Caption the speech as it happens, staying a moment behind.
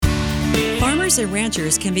farmers and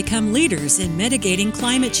ranchers can become leaders in mitigating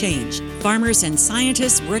climate change. Farmers and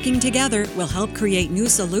scientists working together will help create new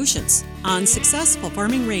solutions on Successful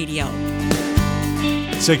Farming Radio.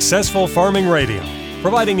 Successful Farming Radio,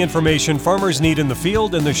 providing information farmers need in the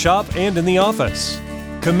field, in the shop, and in the office.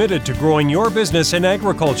 Committed to growing your business in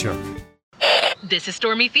agriculture. This is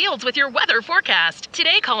Stormy Fields with your weather forecast.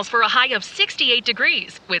 Today calls for a high of 68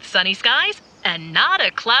 degrees with sunny skies and not a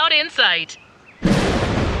cloud in sight.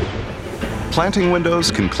 Planting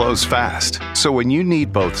windows can close fast, so when you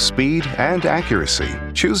need both speed and accuracy,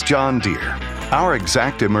 choose John Deere. Our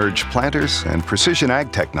Exact Emerge planters and precision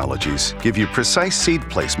ag technologies give you precise seed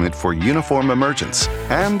placement for uniform emergence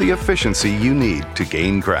and the efficiency you need to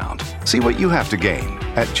gain ground. See what you have to gain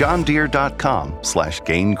at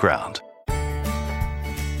johndeere.com/gain ground.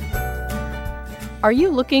 Are you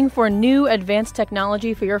looking for new advanced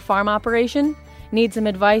technology for your farm operation? Need some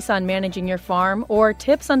advice on managing your farm or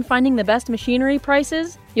tips on finding the best machinery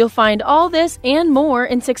prices? You'll find all this and more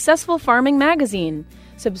in Successful Farming Magazine.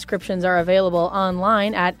 Subscriptions are available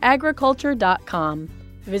online at agriculture.com.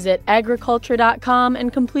 Visit agriculture.com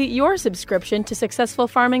and complete your subscription to Successful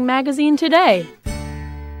Farming Magazine today.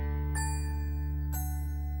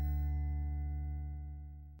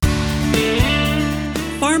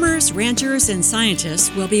 Farmers, ranchers, and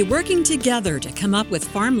scientists will be working together to come up with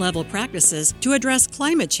farm-level practices to address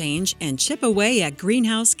climate change and chip away at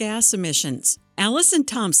greenhouse gas emissions. Allison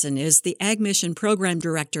Thompson is the AgMission Program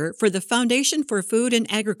Director for the Foundation for Food and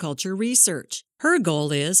Agriculture Research. Her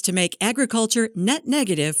goal is to make agriculture net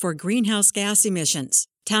negative for greenhouse gas emissions.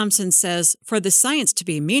 Thompson says for the science to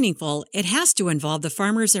be meaningful, it has to involve the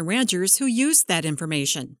farmers and ranchers who use that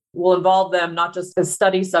information. We'll involve them not just as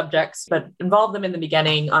study subjects, but involve them in the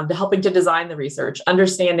beginning to helping to design the research,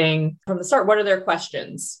 understanding from the start, what are their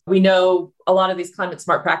questions? We know a lot of these climate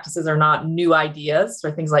smart practices are not new ideas,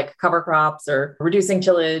 or things like cover crops or reducing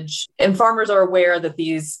tillage. And farmers are aware that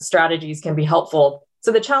these strategies can be helpful.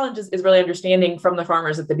 So the challenge is really understanding from the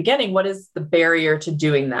farmers at the beginning, what is the barrier to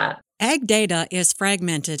doing that? Ag data is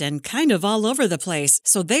fragmented and kind of all over the place,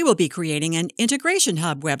 so they will be creating an integration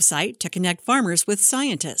hub website to connect farmers with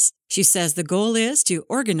scientists. She says the goal is to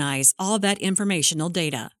organize all that informational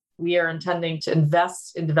data. We are intending to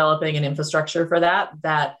invest in developing an infrastructure for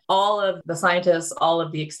that all of the scientists, all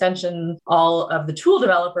of the extension, all of the tool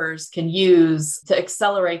developers can use to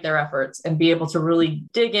accelerate their efforts and be able to really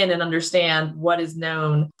dig in and understand what is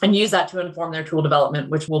known and use that to inform their tool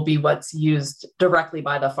development, which will be what's used directly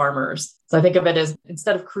by the farmers. So I think of it as,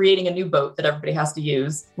 instead of creating a new boat that everybody has to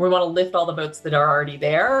use, we want to lift all the boats that are already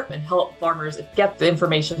there and help farmers get the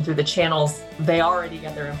information through the channels they already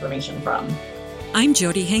get their information from. I'm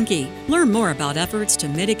Jody Henke. Learn more about efforts to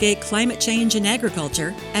mitigate climate change in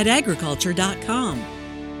agriculture at agriculture.com.